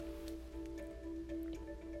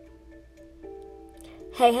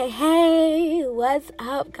Hey, what's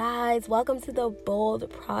up, guys? Welcome to the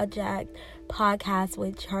Bold Project podcast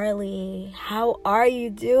with Charlie. How are you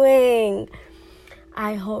doing?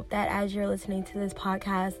 I hope that as you're listening to this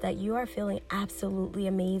podcast that you are feeling absolutely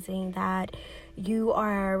amazing, that you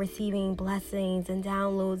are receiving blessings and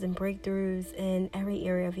downloads and breakthroughs in every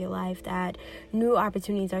area of your life, that new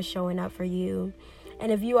opportunities are showing up for you.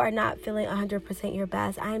 And if you are not feeling 100% your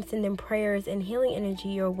best, I am sending prayers and healing energy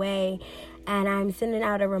your way. And I'm sending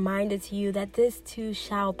out a reminder to you that this too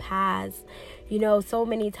shall pass. So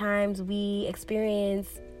many times we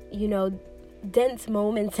experience, dense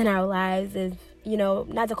moments in our lives,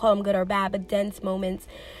 not to call them good or bad, but dense moments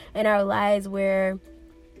in our lives where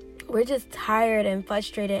we're just tired and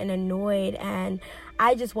frustrated and annoyed. And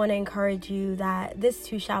I just want to encourage you that this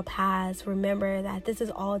too shall pass. Remember that this is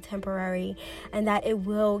all temporary and that it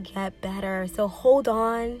will get better. So hold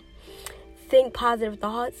on, think positive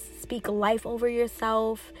thoughts, speak life over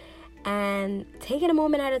yourself, and take it a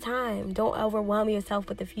moment at a time. Don't overwhelm yourself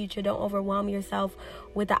with the future. Don't overwhelm yourself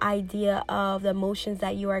with the idea of the emotions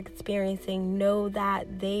that you are experiencing. Know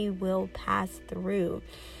that they will pass through.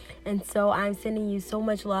 And so I'm sending you so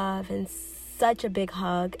much love and such a big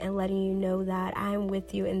hug and letting you know that I'm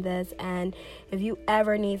with you in this. And if you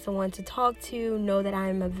ever need someone to talk to, know that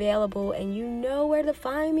I'm available and you know where to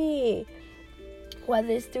find me. Whether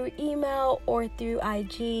it's through email or through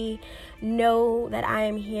IG, know that I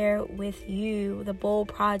am here with you. The Bold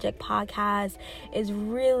Project podcast is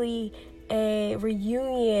really a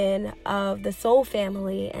reunion of the soul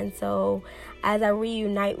family. And so as I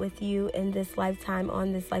reunite with you in this lifetime,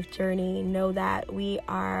 on this life journey, know that we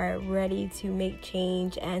are ready to make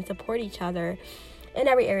change and support each other in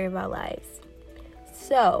every area of our lives.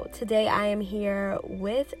 So today I am here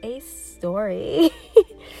with a story.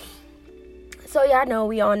 So y'all know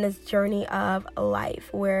we on this journey of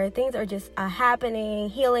life where things are just happening,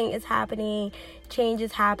 healing is happening, change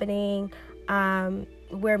is happening.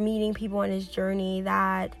 We're meeting people on this journey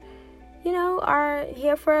that, are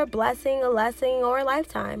here for a blessing, a lesson, or a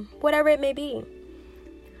lifetime, whatever it may be.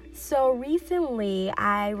 So recently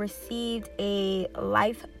I received a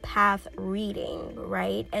life path reading,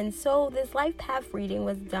 right? And so this life path reading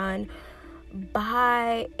was done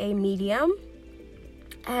by a medium.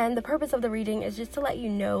 And the purpose of the reading is just to let you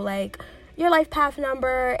know, your life path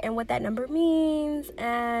number and what that number means,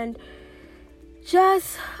 and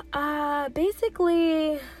just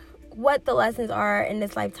basically what the lessons are in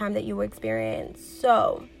this lifetime that you will experience.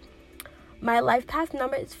 So my life path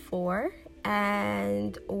number is 4,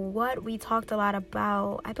 and what we talked a lot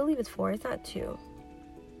about, I believe it's 4, it's not 2.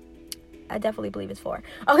 I definitely believe it's 4.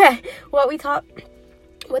 Okay,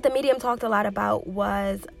 what the medium talked a lot about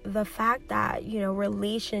was the fact that,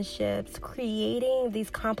 relationships, creating these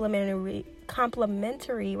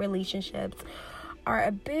complementary relationships are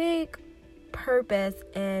a big purpose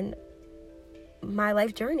in my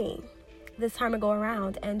life journey this time to go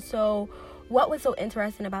around. And so what was so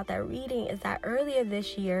interesting about that reading is that earlier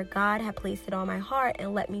this year, God had placed it on my heart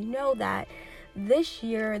and let me know that this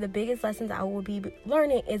year, the biggest lessons I will be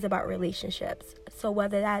learning is about relationships. So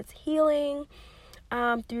whether that's healing,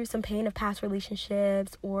 through some pain of past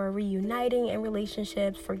relationships, or reuniting in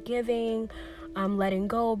relationships, forgiving, letting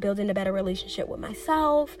go, building a better relationship with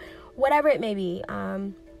myself, whatever it may be,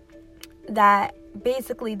 that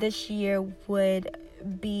basically this year would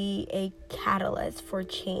be a catalyst for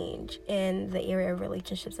change in the area of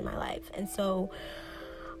relationships in my life. And so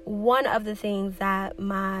one of the things that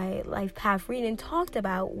my life path reading talked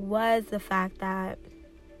about was the fact that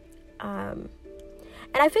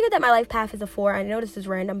and I figured that my life path is a 4. I know this is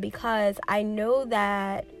random because I know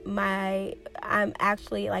that I'm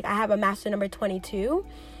actually, I have a master number 22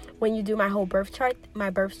 when you do my whole birth chart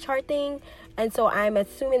thing. And so I'm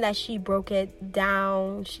assuming that she broke it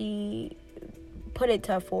down. She put it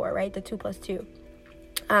to a 4, right? The 2 plus 2.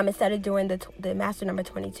 Instead of doing the master number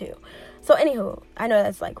 22. So anywho, I know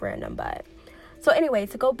that's random, but so anyway,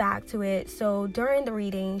 to go back to it. So during the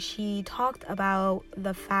reading, she talked about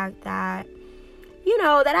the fact that,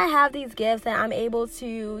 that I have these gifts and I'm able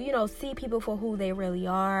to, see people for who they really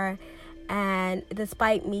are. And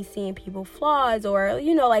despite me seeing people flaws or,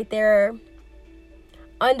 their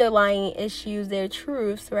underlying issues, their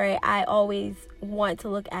truths, right? I always want to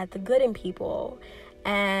look at the good in people.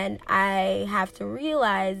 And I have to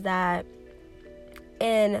realize that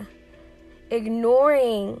in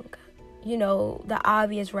ignoring, the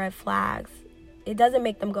obvious red flags, it doesn't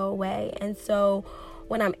make them go away. And so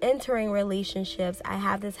when I'm entering relationships, I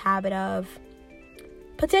have this habit of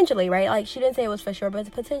potentially, right? She didn't say it was for sure,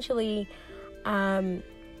 but potentially,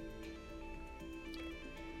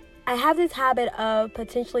 I have this habit of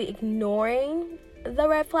potentially ignoring the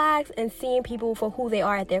red flags and seeing people for who they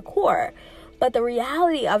are at their core. But the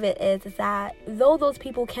reality of it is that though those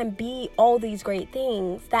people can be all these great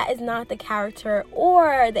things, that is not the character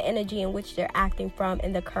or the energy in which they're acting from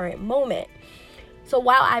in the current moment. So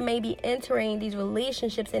while I may be entering these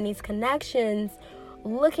relationships and these connections,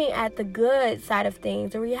 looking at the good side of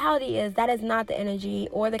things, the reality is that is not the energy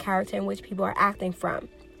or the character in which people are acting from.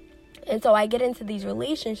 And so I get into these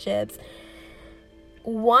relationships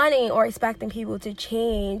wanting or expecting people to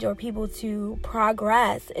change or people to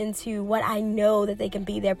progress into what I know that they can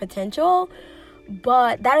be, their potential,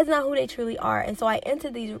 but that is not who they truly are. And so I enter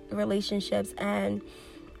these relationships and,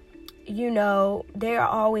 they are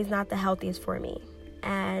always not the healthiest for me.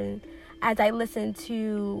 And as I listened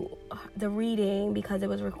to the reading, because it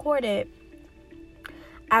was recorded,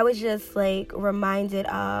 I was just reminded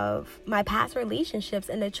of my past relationships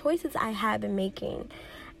and the choices I had been making.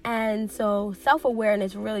 And so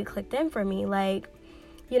self-awareness really clicked in for me.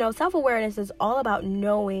 Self-awareness is all about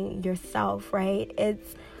knowing yourself, right?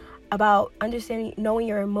 It's about knowing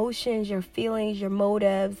your emotions, your feelings, your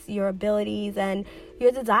motives, your abilities, and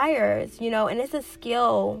your desires, and it's a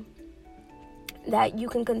skill that you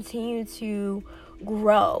can continue to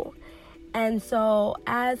grow. And so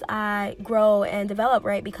as I grow and develop,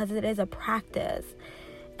 right, because it is a practice.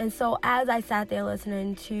 And so as I sat there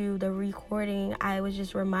listening to the recording, I was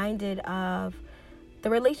just reminded of the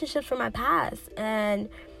relationships from my past. And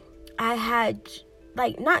I had,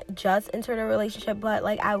 not just entered a relationship, but,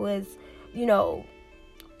 I was,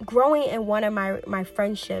 growing in one of my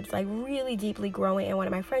friendships, really deeply growing in one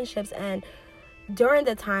of my friendships. And during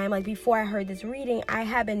the time, before I heard this reading, I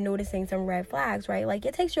had been noticing some red flags, right?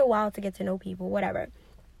 It takes you a while to get to know people, whatever.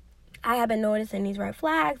 I have been noticing these red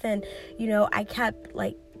flags, and, I kept,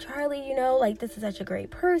 Charlie, this is such a great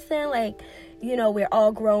person, we're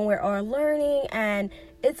all grown, we're all learning, and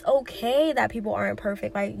it's okay that people aren't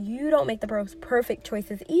perfect, you don't make the perfect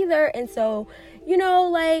choices either, and so,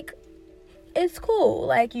 it's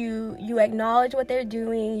cool, you acknowledge what they're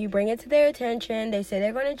doing, you bring it to their attention, they say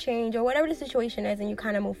they're going to change, or whatever the situation is, and you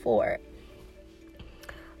kind of move forward.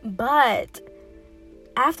 But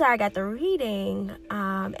after I got the reading,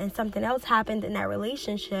 and something else happened in that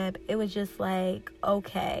relationship, it was just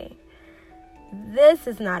okay, this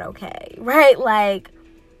is not okay, right?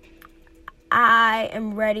 I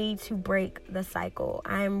am ready to break the cycle.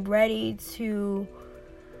 I am ready to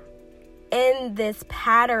end this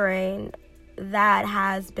pattern that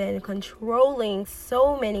has been controlling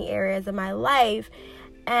so many areas of my life,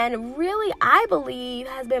 and really, I believe,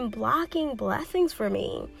 has been blocking blessings for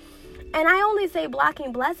me. And I only say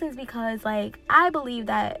blocking blessings because, I believe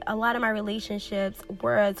that a lot of my relationships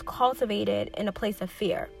were cultivated in a place of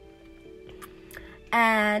fear.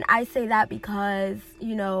 And I say that because,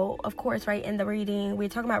 of course, right, in the reading, we're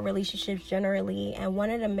talking about relationships generally, and one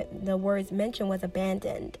of the words mentioned was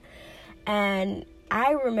abandoned. And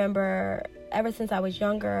I remember ever since I was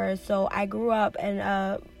younger, so I grew up in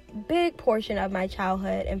a big portion of my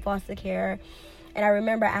childhood in foster care. And I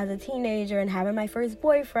remember as a teenager and having my first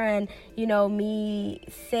boyfriend, me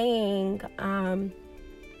saying,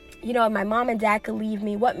 if my mom and dad could leave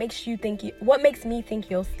me, what makes me think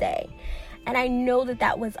you'll stay? And I know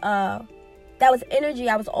that was energy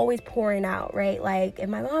I was always pouring out, right? If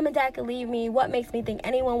my mom and dad could leave me, what makes me think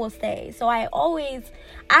anyone will stay? So I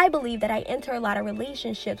believe that I enter a lot of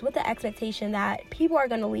relationships with the expectation that people are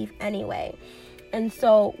going to leave anyway. And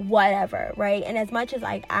so whatever, right? And as much as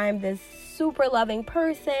I'm this super loving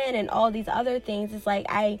person and all these other things, it's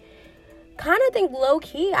I kind of think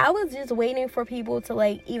low-key I was just waiting for people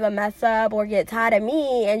to either mess up or get tired of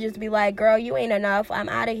me and just be girl, you ain't enough, I'm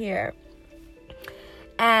out of here.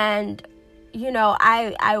 And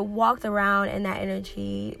I walked around in that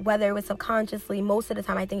energy, whether it was subconsciously, most of the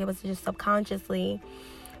time I think it was just subconsciously.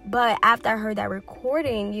 But after I heard that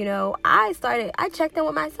recording, I checked in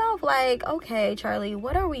with myself, okay, Charlie,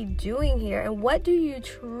 what are we doing here? And what do you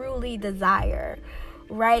truly desire?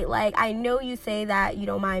 Right? I know you say that you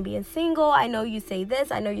don't mind being single. I know you say this.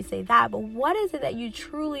 I know you say that. But what is it that you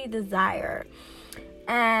truly desire?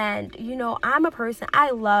 And, I'm a person, I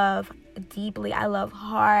love deeply. I love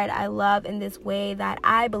hard. I love in this way that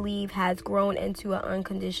I believe has grown into an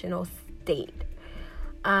unconditional state.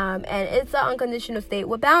 And it's an unconditional state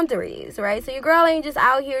with boundaries, right? So your girl ain't just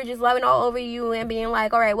out here just loving all over you and being all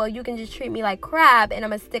right, well, you can just treat me like crap and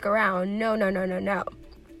I'm gonna stick around. No.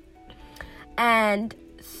 And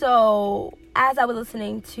so as I was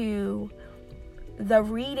listening to the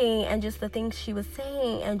reading and just the things she was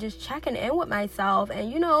saying and just checking in with myself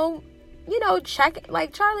and, check,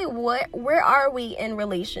 like, Charlie, where are we in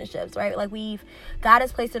relationships, right? Like, God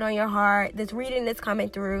has placed it on your heart, this reading that's coming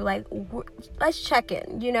through, like, let's check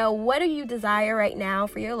in. What do you desire right now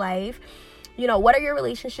for your life? What are your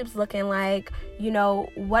relationships looking like?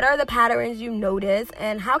 What are the patterns you notice,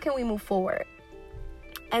 and how can we move forward?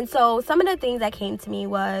 And so some of the things that came to me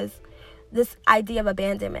was this idea of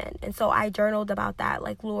abandonment. And so I journaled about that.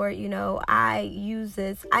 Like, Lord, I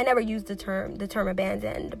never used the term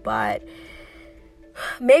abandoned, but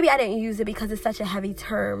maybe I didn't use it because it's such a heavy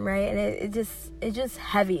term, right? And it's just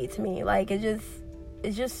heavy to me. Like,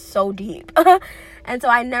 it's just so deep. And so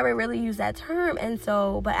I never really used that term. And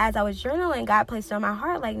so, but as I was journaling, God placed it on my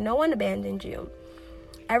heart, like, no one abandoned you.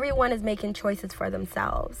 Everyone is making choices for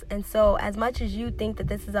themselves. And so as much as you think that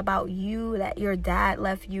this is about you, that your dad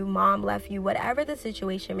left you, mom left you, whatever the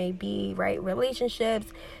situation may be, right? Relationships,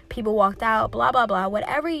 people walked out, blah, blah, blah,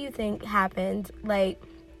 whatever you think happened, like,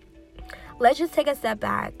 let's just take a step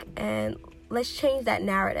back and let's change that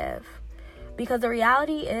narrative. Because the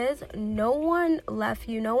reality is, no one left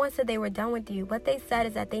you. No one said they were done with you. What they said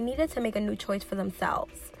is that they needed to make a new choice for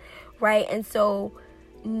themselves, right? And so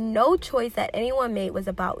no choice that anyone made was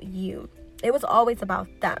about you. It was always about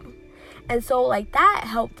them. And so, like, that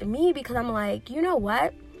helped me, because I'm like, you know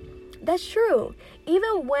what? That's true.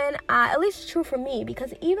 Even when at least it's true for me,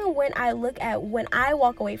 because even when I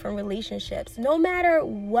walk away from relationships, no matter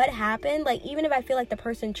what happened, like, even if I feel like the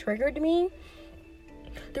person triggered me,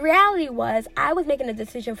 the reality was I was making a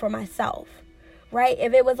decision for myself. Right?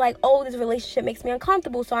 If it was like, oh, this relationship makes me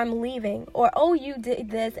uncomfortable, so I'm leaving. Or, oh, you did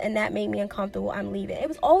this and that made me uncomfortable, I'm leaving. It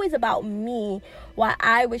was always about me, why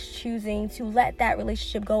I was choosing to let that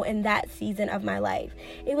relationship go in that season of my life.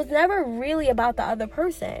 It was never really about the other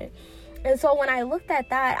person. And so when I looked at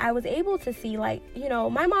that, I was able to see, like,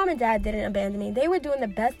 my mom and dad didn't abandon me. They were doing the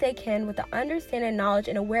best they can with the understanding, knowledge,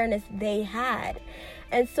 and awareness they had.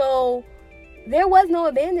 And so there was no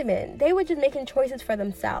abandonment. They were just making choices for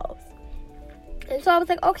themselves. And so I was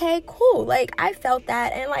like, okay, cool. Like, I felt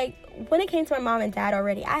that. And, like, when it came to my mom and dad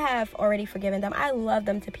I have already forgiven them. I love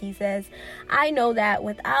them to pieces. I know that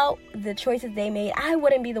without the choices they made, I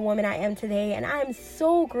wouldn't be the woman I am today. And I'm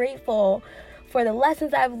so grateful for the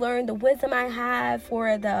lessons I've learned, the wisdom I have,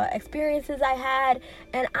 for the experiences I had.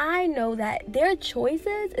 And I know that their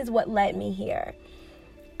choices is what led me here.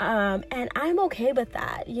 And I'm okay with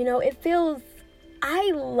that.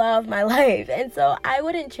 I love my life, and so I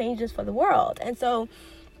wouldn't change this for the world. And so,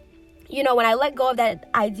 when I let go of that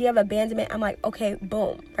idea of abandonment, I'm like, okay,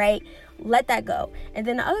 boom, right? Let that go. And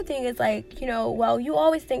then the other thing is, like, well, you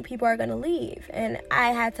always think people are going to leave. And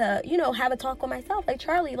I had to, have a talk with myself. Like,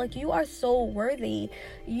 Charlie, like, you are so worthy.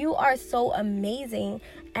 You are so amazing.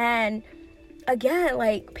 And again,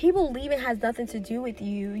 like, people leaving has nothing to do with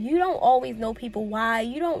you. You don't always know people why.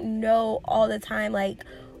 You don't know all the time, like,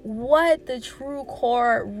 what the true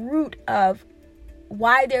core root of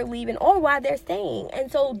why they're leaving or why they're staying.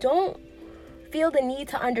 And so don't feel the need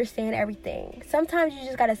to understand everything. Sometimes you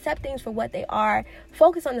just got to accept things for what they are.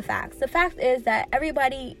 Focus on the facts. The fact is that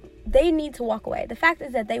they need to walk away. The fact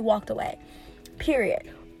is that they walked away.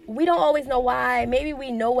 Period. We don't always know why. Maybe we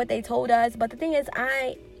know what they told us. But the thing is,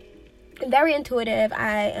 I'm very intuitive.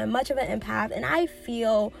 I am much of an empath. And I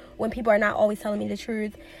feel when people are not always telling me the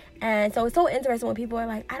truth. And so it's so interesting when people are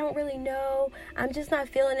like, I don't really know, I'm just not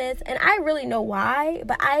feeling this. And I really know why,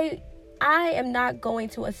 but I am not going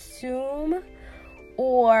to assume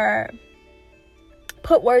or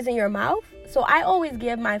put words in your mouth. So I always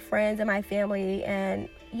give my friends and my family and,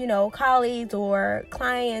 colleagues or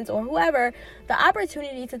clients or whoever the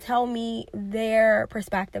opportunity to tell me their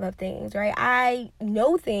perspective of things, right? I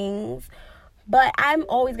know things, but I'm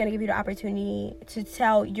always going to give you the opportunity to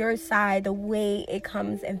tell your side the way it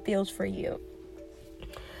comes and feels for you.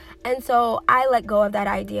 And so I let go of that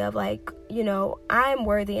idea of, like, I'm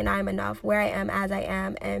worthy and I'm enough where I am as I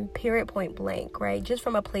am, and period, point blank, right? Just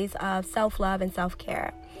from a place of self-love and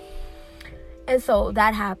self-care. And so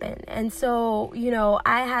that happened. And so,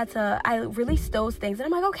 I released those things. And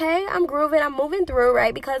I'm like, okay, I'm grooving, I'm moving through,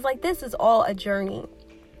 right? Because, like, this is all a journey.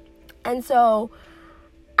 And so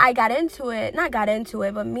I not got into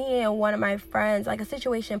it, but me and one of my friends, like, a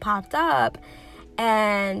situation popped up,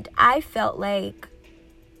 and I felt like,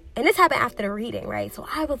 and this happened after the reading, right? So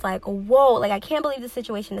I was like, whoa, like, I can't believe this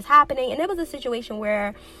situation is happening. And it was a situation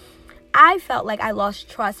where I felt like I lost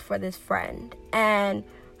trust for this friend. And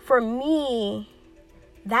for me,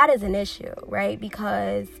 that is an issue, right?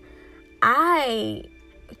 Because I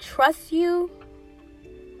trust you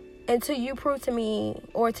until you prove to me,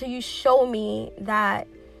 or till you show me that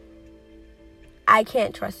I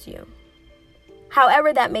can't trust you.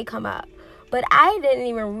 However that may come up. But I didn't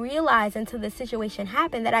even realize until the situation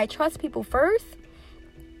happened that I trust people first,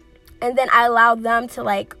 and then I allowed them to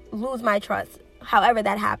like lose my trust, however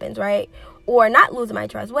that happens, right? Or not lose my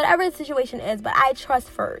trust, whatever the situation is, but I trust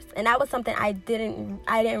first. And that was something I didn't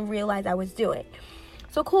realize I was doing.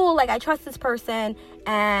 So cool, like I trust this person,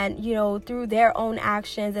 and you know, through their own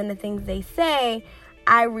actions and the things they say,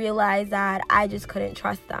 I realized that I just couldn't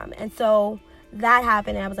trust them. And so that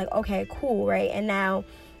happened, and I was like, okay, cool, right? And now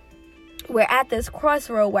we're at this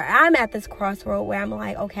crossroad where I'm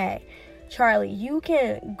like, okay, Charlie, you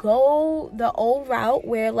can go the old route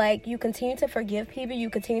where like you continue to forgive people, you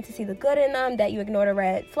continue to see the good in them, that you ignore the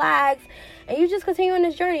red flags, and you just continue on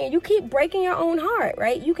this journey and you keep breaking your own heart,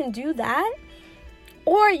 right? You can do that.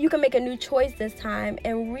 Or you can make a new choice this time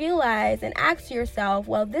and realize and ask yourself,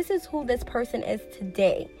 well, this is who this person is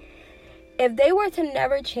today. If they were to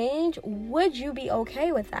never change, would you be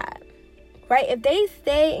okay with that? Right? If they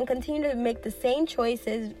stay and continue to make the same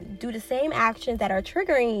choices, do the same actions that are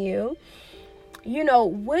triggering you, you know,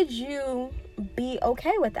 would you be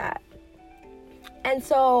okay with that? And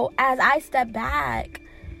so as I step back,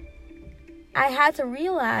 I had to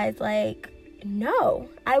realize, like, no,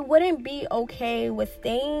 I wouldn't be okay with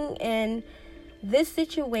staying in this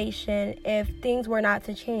situation if things were not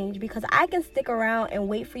to change, because I can stick around and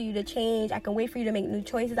wait for you to change. I can wait for you to make new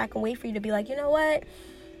choices. I can wait for you to be like, you know what?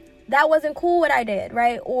 That wasn't cool what I did,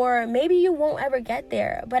 right? Or maybe you won't ever get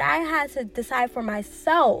there. But I had to decide for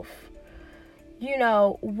myself, you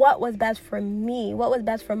know, what was best for me, what was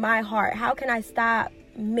best for my heart. How can I stop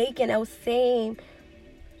making those same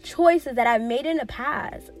choices that I've made in the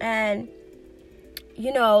past? And,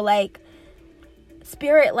 you know, like,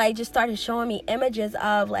 Spirit, like, just started showing me images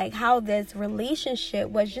of, like, how this relationship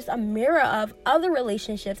was just a mirror of other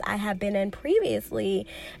relationships I had been in previously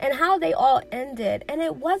and how they all ended. And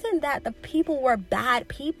it wasn't that the people were bad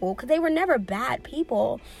people, because they were never bad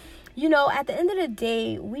people. You know, at the end of the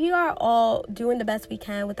day, we are all doing the best we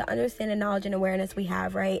can with the understanding, knowledge, and awareness we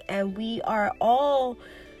have, right? And we are all,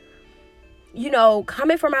 you know,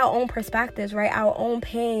 coming from our own perspectives, right? Our own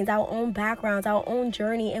pains, our own backgrounds, our own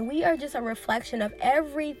journey. And we are just a reflection of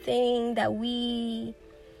everything that we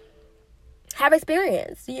have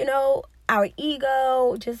experienced, you know, our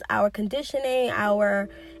ego, just our conditioning, our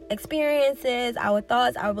experiences, our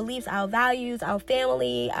thoughts, our beliefs, our values, our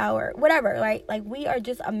family, our whatever, right? Like, we are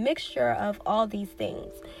just a mixture of all these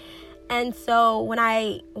things. And so when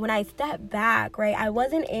I stepped back, right, I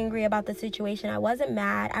wasn't angry about the situation. I wasn't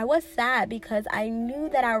mad. I was sad because I knew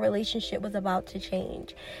that our relationship was about to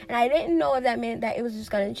change. And I didn't know if that meant that it was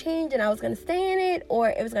just going to change and I was going to stay in it, or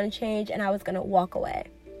it was going to change and I was going to walk away.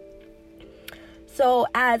 So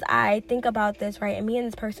as I think about this, right, and me and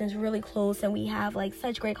this person is really close and we have like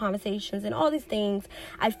such great conversations and all these things,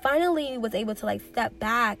 I finally was able to like step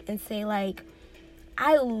back and say, like,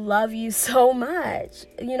 I love you so much.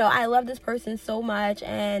 You know, I love this person so much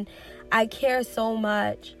and I care so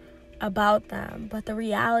much about them. But the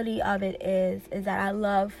reality of it is that I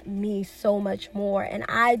love me so much more, and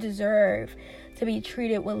I deserve to be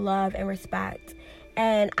treated with love and respect.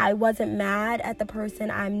 And I wasn't mad at the person.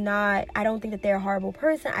 I don't think that they're a horrible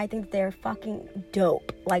person. I think they're fucking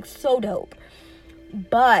dope. Like, so dope.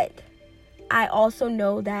 But I also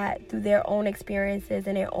know that through their own experiences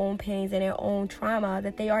and their own pains and their own trauma,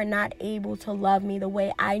 that they are not able to love me the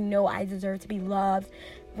way I know I deserve to be loved,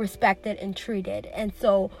 respected, and treated. And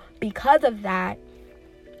so because of that,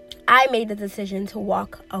 I made the decision to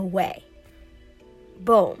walk away.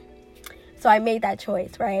 Boom. So I made that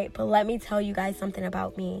choice, right? But let me tell you guys something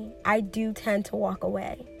about me. I do tend to walk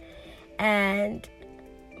away. And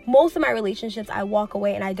most of my relationships, I walk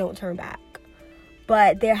away and I don't turn back.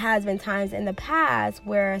 But there has been times in the past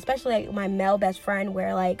where, especially like my male best friend,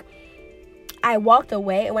 where like I walked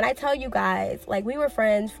away. And when I tell you guys, like, we were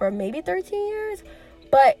friends for maybe 13 years,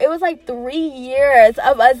 but it was like 3 years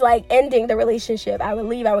of us like ending the relationship. I would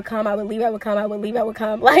leave, I would come, I would leave, I would come, I would leave, I would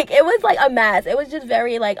come. Like, it was like a mess. It was just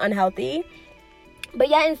very like unhealthy. But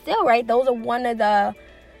yet and still, right, those are one of the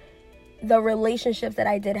relationships that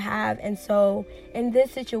I did have. And so in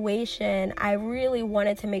this situation, I really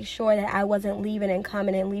wanted to make sure that I wasn't leaving and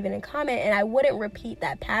coming and leaving and coming, and I wouldn't repeat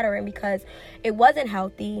that pattern because it wasn't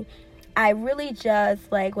healthy. I really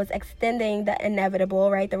just like was extending the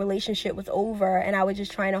inevitable, right? The relationship was over and I was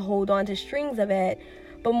just trying to hold on to strings of it.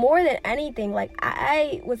 But more than anything, like,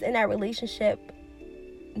 I was in that relationship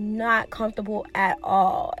not comfortable at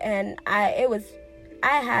all. And I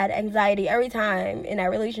had anxiety every time in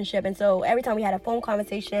that relationship. And so every time we had a phone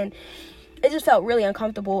conversation, it just felt really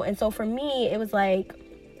uncomfortable. And so for me, it was like,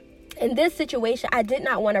 in this situation, I did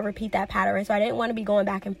not want to repeat that pattern. So I didn't want to be going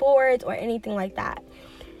back and forwards or anything like that.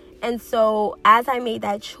 And so as I made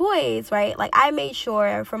that choice, right, like I made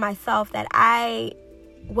sure for myself that I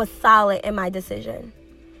was solid in my decision.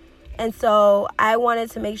 And so I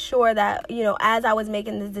wanted to make sure that, as I was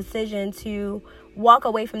making the decision to walk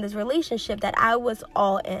away from this relationship, that I was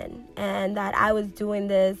all in, and that I was doing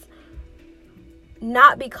this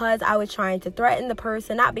not because I was trying to threaten the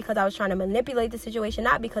person, not because I was trying to manipulate the situation,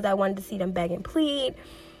 not because I wanted to see them beg and plead,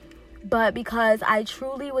 but because I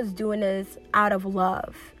truly was doing this out of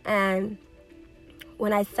love. And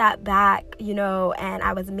when I sat back, and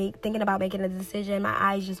I was thinking about making a decision, my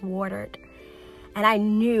eyes just watered. And I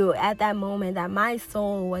knew at that moment that my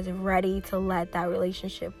soul was ready to let that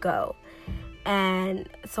relationship go. And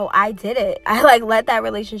so I did it. I let that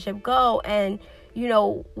relationship go. And,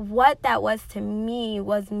 what that was to me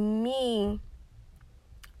was me,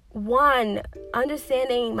 one,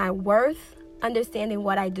 understanding my worth, understanding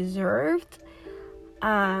what I deserved,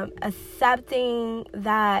 accepting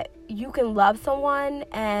that you can love someone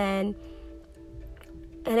and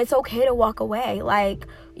it's okay to walk away.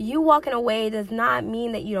 You walking away does not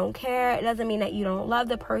mean that you don't care. It doesn't mean that you don't love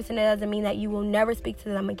the person. It doesn't mean that you will never speak to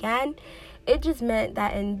them again. It just meant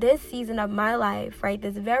that in this season of my life, right,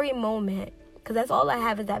 this very moment, because that's all I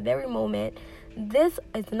have is that very moment, this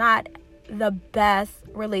is not the best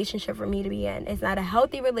relationship for me to be in. It's not a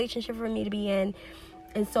healthy relationship for me to be in.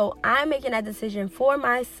 And so I'm making that decision for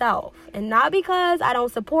myself. And not because I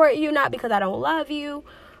don't support you, not because I don't love you,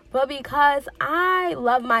 but because I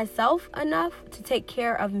love myself enough to take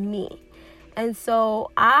care of me. And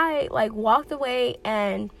so I walked away,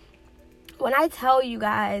 and when I tell you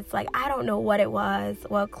guys, I don't know what it was.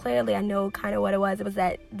 Well, clearly I know kind of what it was. It was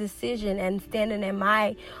that decision and standing in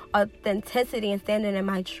my authenticity and standing in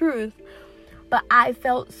my truth. But I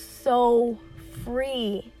felt so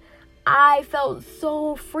free. I felt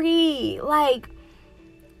so free. I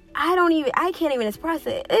can't even express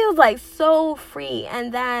it. It was so free.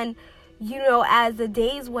 And then, as the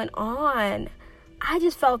days went on, I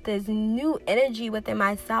just felt this new energy within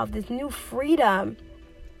myself, this new freedom.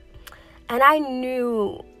 And I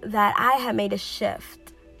knew that I had made a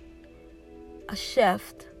shift,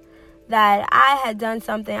 that I had done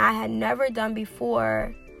something I had never done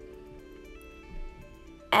before.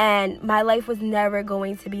 And my life was never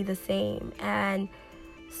going to be the same. And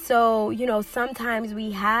so, sometimes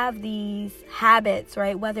we have these habits,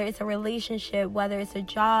 right? Whether it's a relationship, whether it's a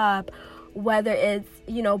job, whether it's,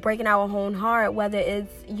 breaking our own heart, whether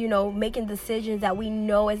it's, making decisions that we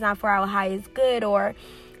know is not for our highest good, or,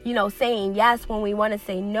 saying yes when we want to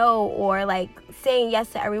say no, or saying yes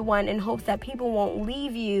to everyone in hopes that people won't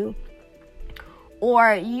leave you,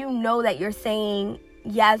 or that you're saying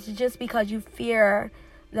yes just because you fear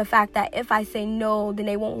the fact that if I say no, then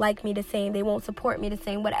they won't like me the same, they won't support me the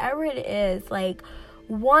same, whatever it is.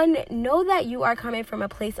 One, know that you are coming from a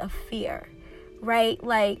place of fear, right?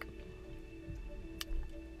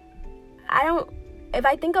 If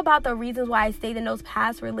I think about the reasons why I stayed in those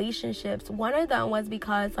past relationships, one of them was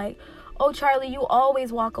because oh, Charlie, you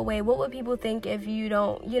always walk away. What would people think if you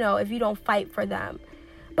don't, if you don't fight for them?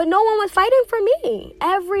 But no one was fighting for me.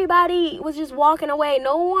 Everybody was just walking away.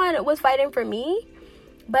 No one was fighting for me.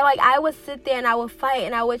 But I would sit there and I would fight,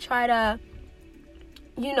 and I would try to,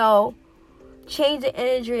 change the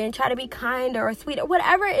energy and try to be kinder or sweeter.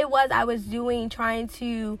 Whatever it was I was doing, trying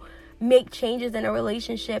to make changes in a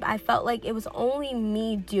relationship, I felt like it was only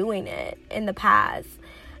me doing it in the past.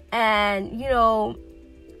 And,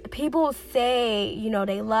 people say,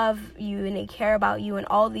 they love you and they care about you and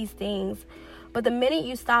all these things. But the minute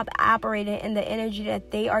you stop operating in the energy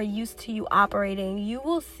that they are used to you operating, you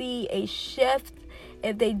will see a shift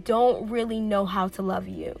if they don't really know how to love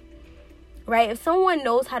you, right? If someone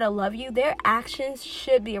knows how to love you, their actions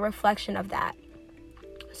should be a reflection of that.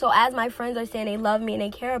 So as my friends are saying they love me and they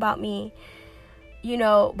care about me,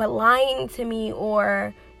 but lying to me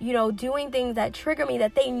or, doing things that trigger me,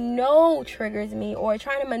 that they know triggers me, or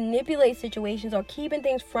trying to manipulate situations or keeping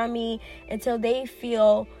things from me until they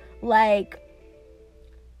feel like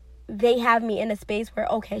they have me in a space where,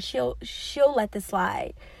 okay, she'll let this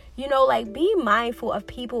slide. Be mindful of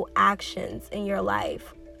people's actions in your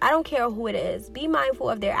life. I don't care who it is. Be mindful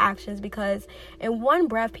of their actions, because in one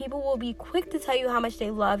breath, people will be quick to tell you how much they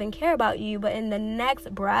love and care about you. But in the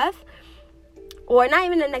next breath, or not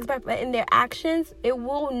even the next breath, but in their actions, it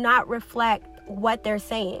will not reflect what they're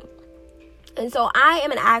saying. And so I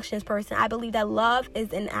am an actions person. I believe that love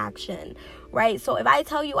is in action, right? So if I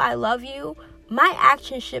tell you I love you, my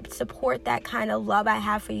actions should support that kind of love I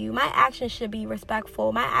have for you. My actions should be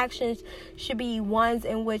respectful. My actions should be ones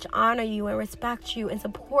in which honor you and respect you and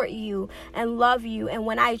support you and love you. And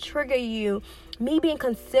when I trigger you, me being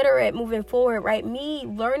considerate moving forward, right? Me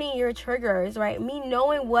learning your triggers, right? Me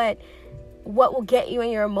knowing what will get you in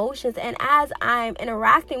your emotions. And as I'm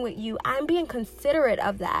interacting with you, I'm being considerate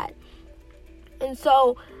of that. And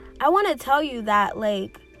so I want to tell you that,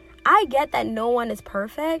 like, I get that no one is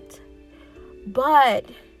perfect, but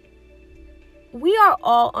we are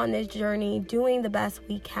all on this journey doing the best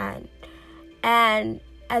we can. And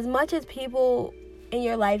as much as people in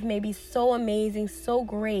your life may be so amazing, so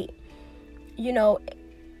great, you know,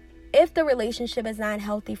 if the relationship is not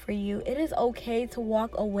healthy for you, it is okay to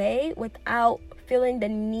walk away without feeling the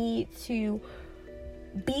need to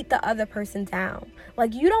beat the other person down.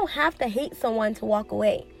 Like, you don't have to hate someone to walk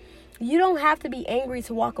away. You don't have to be angry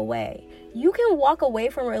to walk away. You can walk away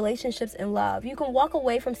from relationships in love. You can walk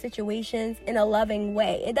away from situations in a loving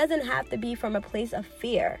way. It doesn't have to be from a place of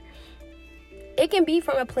fear. It can be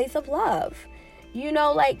from a place of love. You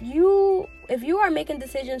know, like, if you are making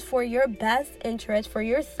decisions for your best interest, for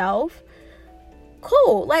yourself,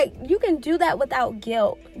 cool. Like, you can do that without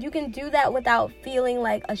guilt. You can do that without feeling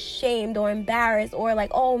like ashamed or embarrassed or like,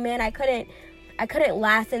 oh man, I couldn't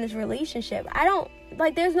last in this relationship.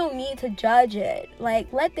 There's no need to judge it.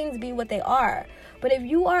 Like, let things be what they are. But if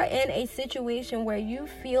you are in a situation where you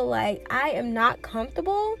feel like, I am not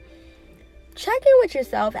comfortable, check in with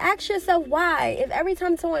yourself. Ask yourself why. If every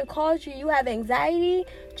time someone calls you, you have anxiety,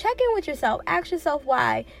 check in with yourself. Ask yourself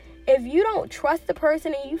why. If you don't trust the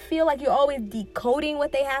person and you feel like you're always decoding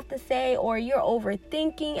what they have to say, or you're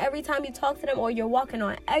overthinking every time you talk to them, or you're walking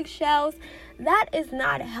on eggshells, that is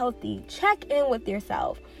not healthy. Check in with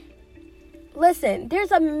yourself. Listen,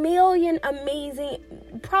 there's a million amazing,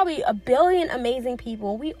 probably a billion amazing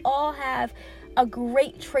people. We all have a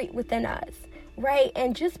great trait within us, right?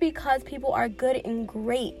 And just because people are good and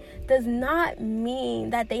great does not mean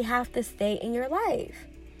that they have to stay in your life,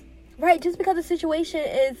 right? Just because the situation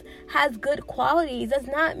has good qualities does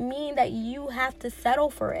not mean that you have to settle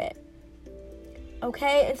for it,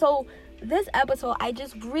 okay? And so this episode, I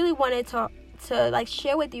just really wanted to like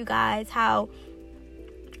share with you guys how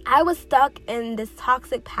I was stuck in this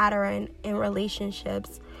toxic pattern in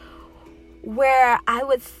relationships where I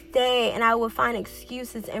would stay and I would find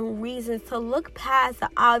excuses and reasons to look past the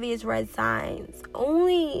obvious red signs,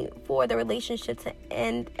 only for the relationship to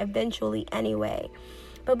end eventually anyway.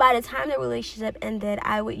 But by the time the relationship ended,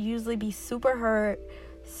 I would usually be super hurt,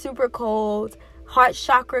 super cold, heart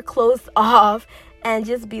chakra closed off, and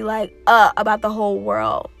just be like, about the whole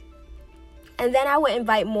world. And then I would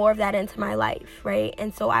invite more of that into my life, right?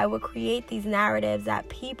 And so I would create these narratives that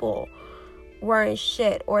people weren't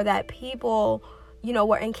shit, or that people, you know,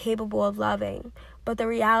 were incapable of loving. But the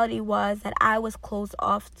reality was that I was closed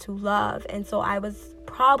off to love. And so I was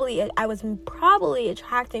probably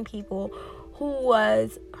attracting people who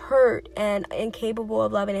was hurt and incapable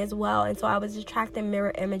of loving as well. And so I was attracting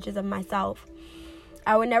mirror images of myself.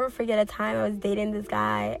 I would never forget a time I was dating this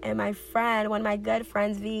guy, and my friend, one of my good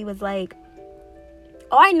friends, V, was like,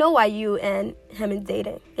 oh, I know why you and him is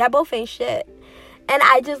dating. Y'all both ain't shit. And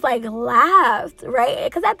I just, like, laughed, right?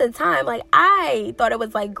 Because at the time, like, I thought it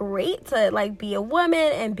was, like, great to, like, be a woman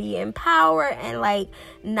and be in power and, like,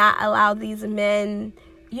 not allow these men,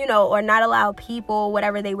 you know, or not allow people,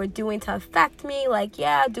 whatever they were doing, to affect me. Like,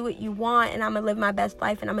 yeah, do what you want, and I'm going to live my best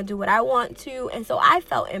life, and I'm going to do what I want to. And so I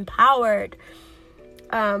felt empowered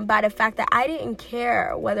by the fact that I didn't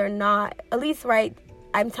care whether or not, at least, right,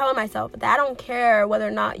 I'm telling myself that I don't care whether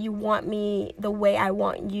or not you want me the way I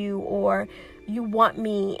want you, or you want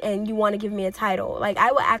me and you want to give me a title. Like,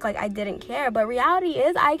 I would act like I didn't care, but reality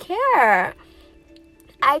is I care.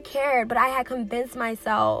 I cared, but I had convinced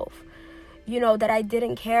myself, you know, that I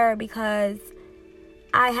didn't care because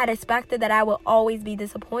I had expected that I would always be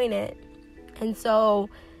disappointed. And so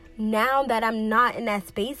now that I'm not in that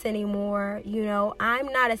space anymore, you know, I'm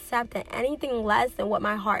not accepting anything less than what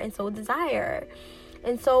my heart and soul desire.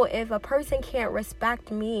 And so if a person can't respect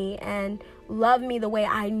me and love me the way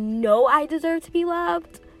I know I deserve to be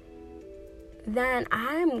loved, then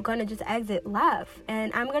I'm going to just exit left.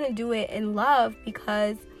 And I'm going to do it in love,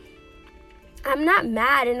 because I'm not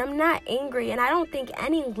mad and I'm not angry. And I don't think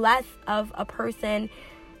any less of a person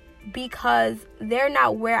because they're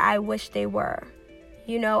not where I wish they were.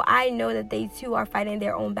 You know, I know that they too are fighting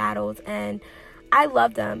their own battles, and I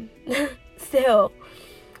love them still.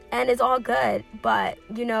 And it's all good. But,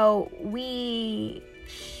 you know,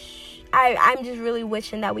 I'm just really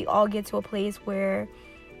wishing that we all get to a place where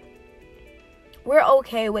we're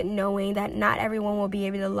okay with knowing that not everyone will be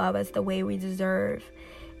able to love us the way we deserve,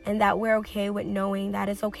 and that we're okay with knowing that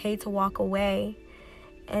it's okay to walk away,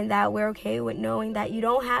 and that we're okay with knowing that you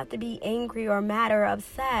don't have to be angry or mad or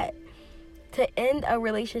upset to end a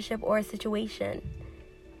relationship or a situation.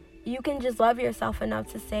 You can just love yourself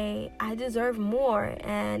enough to say, I deserve more,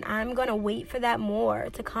 and I'm going to wait for that more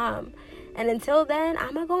to come. And until then,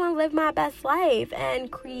 I'm going to go and live my best life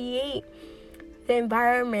and create the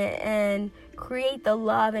environment and create the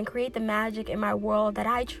love and create the magic in my world that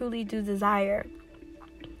I truly do desire.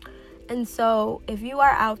 And so if you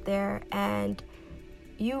are out there and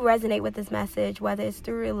you resonate with this message, whether it's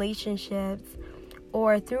through relationships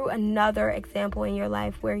or through another example in your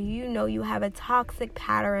life where you know you have a toxic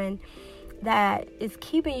pattern that is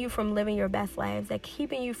keeping you from living your best lives, that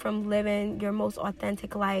keeping you from living your most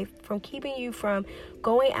authentic life, from keeping you from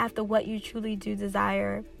going after what you truly do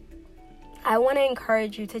desire, I want to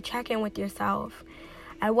encourage you to check in with yourself.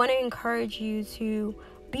 I want to encourage you to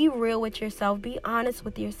be real with yourself. Be honest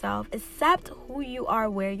with yourself. Accept who you are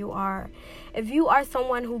where you are. If you are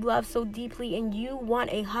someone who loves so deeply and you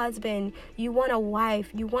want a husband, you want a wife,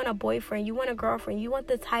 you want a boyfriend, you want a girlfriend, you want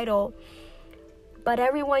the title, but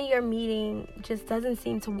everyone you're meeting just doesn't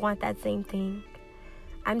seem to want that same thing,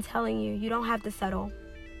 I'm telling you, you don't have to settle.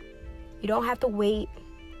 You don't have to wait.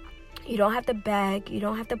 You don't have to beg. You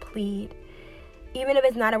don't have to plead. Even if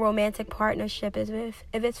it's not a romantic partnership, if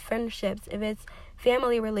it's friendships, if it's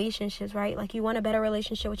family relationships, right? Like you want a better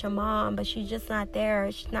relationship with your mom, but she's just not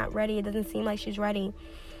there. She's not ready. It doesn't seem like she's ready.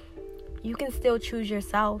 You can still choose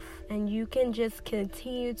yourself, and you can just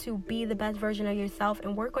continue to be the best version of yourself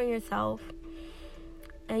and work on yourself.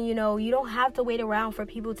 And, you don't have to wait around for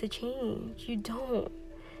people to change. You don't.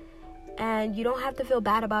 And you don't have to feel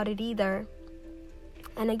bad about it either.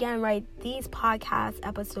 And again, right, these podcast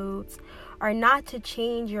episodes are not to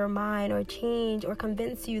change your mind or change or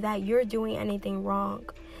convince you that you're doing anything wrong.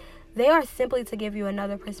 They are simply to give you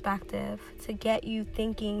another perspective, to get you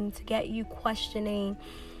thinking, to get you questioning,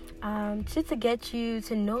 just to get you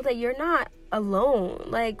to know that you're not alone.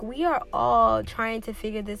 Like, we are all trying to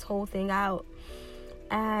figure this whole thing out.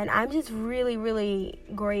 And I'm just really, really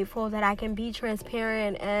grateful that I can be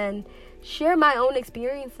transparent and share my own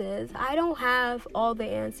experiences. I don't have all the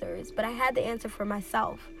answers, but I had the answer for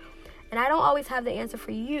myself. And I don't always have the answer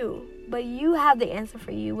for you, but you have the answer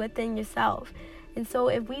for you within yourself. And so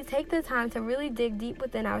if we take the time to really dig deep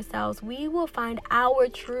within ourselves, we will find our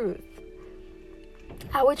truth,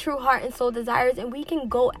 our true heart and soul desires, and we can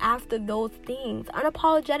go after those things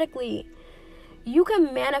unapologetically. You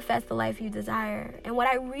can manifest the life you desire. And what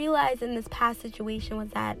I realized in this past situation was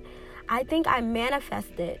that I think I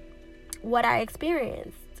manifested what I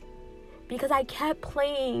experienced because I kept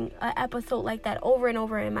playing an episode like that over and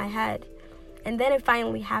over in my head. And then it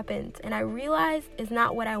finally happened. And I realized it's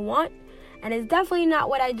not what I want, and it's definitely not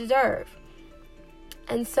what I deserve.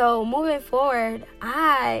 And so moving forward,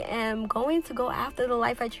 I am going to go after the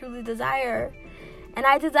life I truly desire. And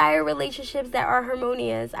I desire relationships that are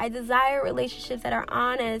harmonious. I desire relationships that are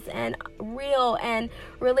honest and real, and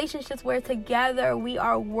relationships where together we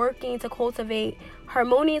are working to cultivate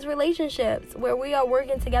harmonious relationships, where we are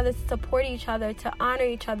working together to support each other, to honor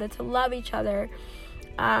each other, to love each other,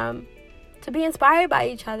 to be inspired by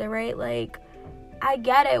each other, right? Like, I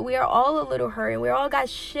get it. We are all a little hurt, and we all got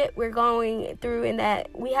shit we're going through, and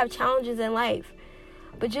that we have challenges in life.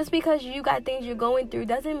 But just because you got things you're going through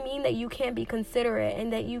doesn't mean that you can't be considerate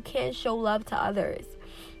and that you can't show love to others.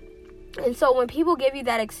 And so when people give you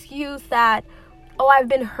that excuse that, oh, I've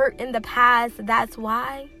been hurt in the past, that's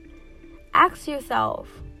why, ask yourself,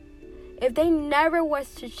 if they never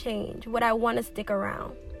was to change, would I want to stick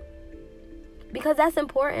around? Because that's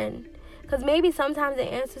important. Because maybe sometimes the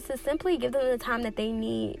answer is to simply give them the time that they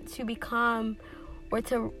need to become or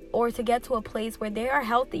to get to a place where they are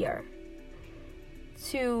healthier,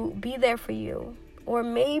 to be there for you. Or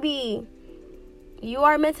maybe you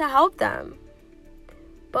are meant to help them.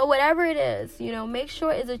 But whatever it is, make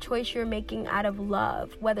sure it's a choice you're making out of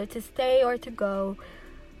love, whether to stay or to go.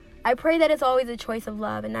 I pray that it's always a choice of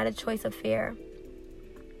love and not a choice of fear.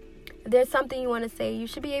 If there's something you want to say, you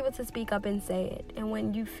should be able to speak up and say it. And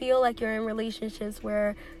when you feel like you're in relationships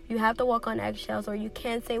where you have to walk on eggshells or you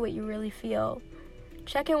can't say what you really feel,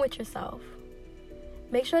 check in with yourself.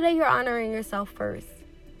 Make sure that you're honoring yourself first.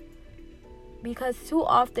 Because too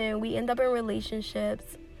often we end up in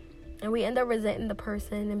relationships and we end up resenting the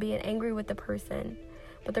person and being angry with the person.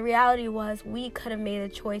 But the reality was we could have made a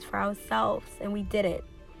choice for ourselves and we didn't.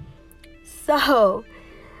 So,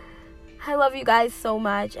 I love you guys so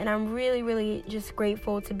much, and I'm really, really just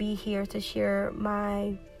grateful to be here to share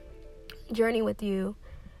my journey with you.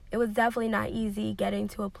 it was definitely not easy getting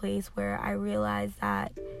to a place where I realized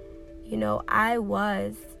that, I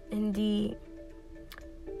was indeed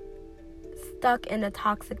stuck in a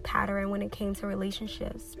toxic pattern when it came to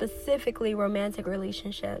relationships, specifically romantic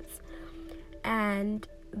relationships. And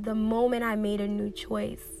the moment I made a new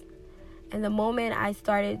choice, and the moment I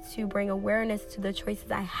started to bring awareness to the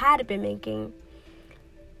choices I had been making,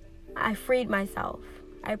 I freed myself.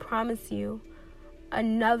 I promise you,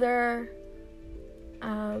 another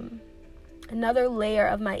layer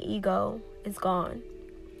of my ego is gone.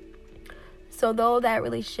 So though that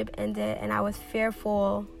relationship ended and I was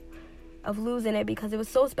fearful of losing it because it was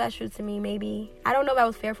so special to me, maybe, I don't know if I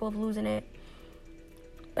was fearful of losing it,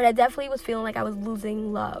 but I definitely was feeling like I was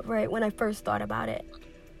losing love, right, when I first thought about it.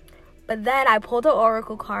 But then I pulled an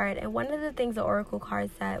oracle card, and one of the things the oracle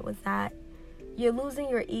card said was that you're losing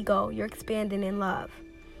your ego, you're expanding in love.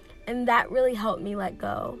 And that really helped me let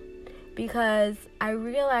go, because I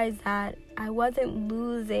realized that I wasn't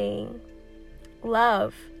losing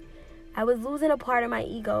love. I was losing a part of my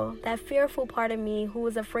ego, that fearful part of me who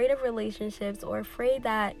was afraid of relationships or afraid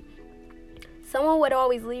that someone would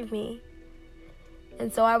always leave me.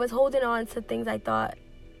 And so I was holding on to things I thought,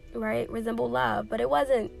 right, resembled love. But it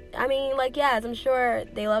wasn't. I mean, yes, I'm sure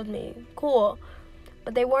they loved me. Cool.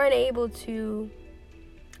 But they weren't able to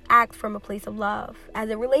act from a place of love as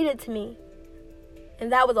it related to me.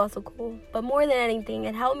 And that was also cool. But more than anything,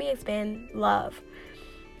 it helped me expand love.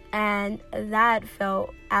 And that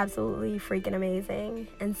felt absolutely freaking amazing.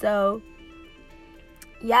 And so,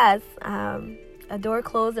 yes, a door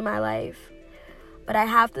closed in my life. But I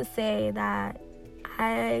have to say that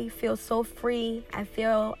I feel so free. I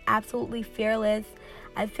feel absolutely fearless.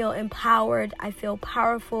 I feel empowered. I feel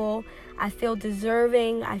powerful. I feel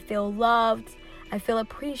deserving. I feel loved. I feel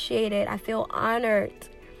appreciated. I feel honored.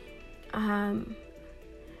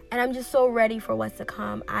 And I'm just so ready for what's to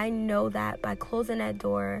come. I know that by closing that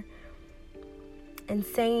door and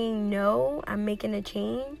saying no, I'm making a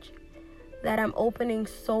change, that I'm opening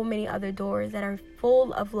so many other doors that are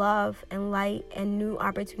full of love and light and new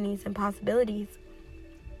opportunities and possibilities.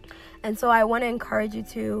 And so I want to encourage you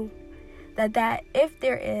to, that if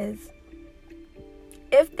there is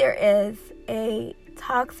a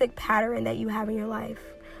toxic pattern that you have in your life,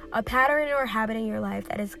 a pattern or habit in your life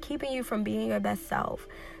that is keeping you from being your best self,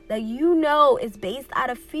 that is based out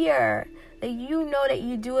of fear, that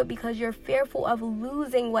you do it because you're fearful of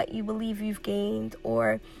losing what you believe you've gained,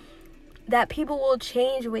 or that people will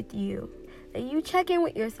change with you, that you check in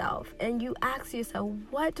with yourself and you ask yourself,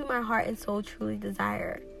 what do my heart and soul truly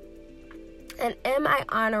desire? And am I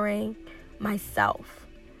honoring myself?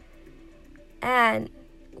 And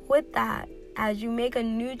with that, as you make a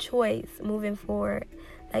new choice moving forward,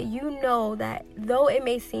 that that though it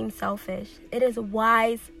may seem selfish, it is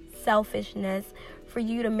wise selfishness for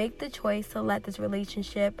you to make the choice to let this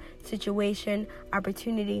relationship, situation,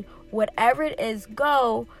 opportunity, whatever it is,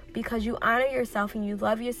 go, because you honor yourself and you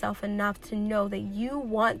love yourself enough to know that you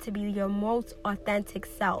want to be your most authentic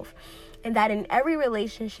self. And that in every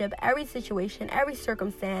relationship, every situation, every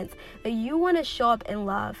circumstance, that you want to show up in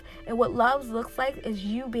love. And what love looks like is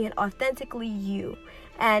you being authentically you.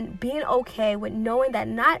 And being okay with knowing that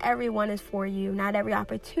not everyone is for you, not every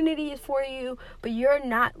opportunity is for you, but you're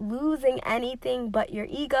not losing anything but your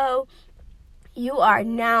ego. You are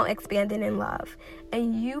now expanding in love.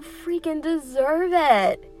 And you freaking deserve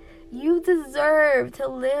it. You deserve to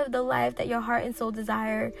live the life that your heart and soul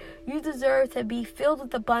desire. You deserve to be filled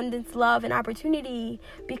with abundance, love, and opportunity,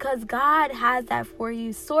 because God has that for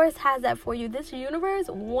you. Source has that for you. This universe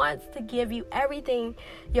wants to give you everything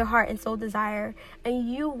your heart and soul desire, and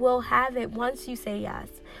you will have it once you say yes.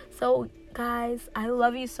 So, guys, I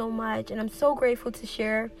love you so much, and I'm so grateful to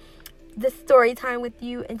share this story time with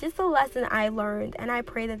you and just a lesson I learned. And I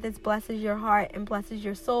pray that this blesses your heart and blesses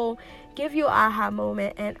your soul, give you an aha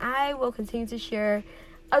moment, and I will continue to share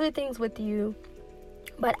other things with you.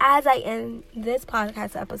 But as I end this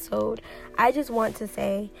podcast episode, I just want to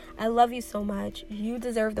say I love you so much. You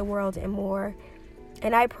deserve the world and more.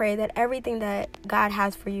 And I pray that everything that God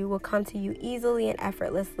has for you will come to you easily and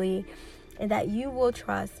effortlessly, and that you will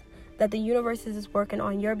trust that the universe is working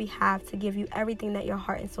on your behalf to give you everything that your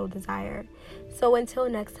heart and soul desire. So until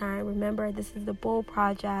next time, remember, this is the Bold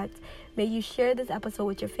Project. May you share this episode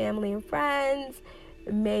with your family and friends.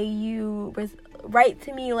 May you write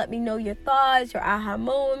to me, let me know your thoughts, your aha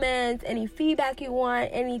moments, any feedback you want,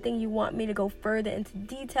 anything you want me to go further into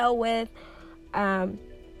detail with. But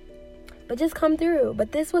just come through.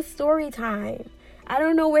 But this was story time. I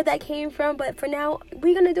don't know where that came from, but for now,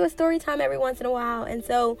 we're going to do a story time every once in a while. And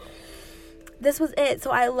so this was it.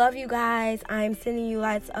 So I love you guys. I'm sending you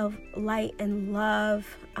lots of light and love.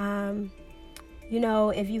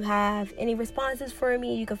 If you have any responses for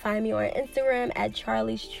me, you can find me on Instagram at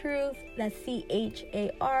Charlie's Truth. That's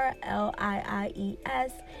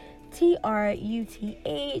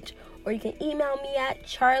CharliesTruth. Or you can email me at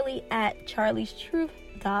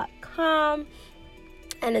charlie@charliestruth.com.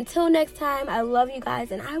 And until next time, I love you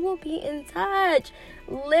guys, and I will be in touch.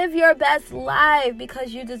 Live your best life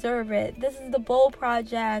because you deserve it. This is the Bold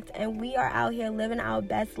Project, and we are out here living our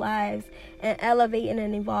best lives and elevating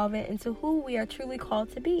and evolving into who we are truly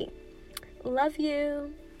called to be. Love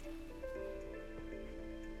you.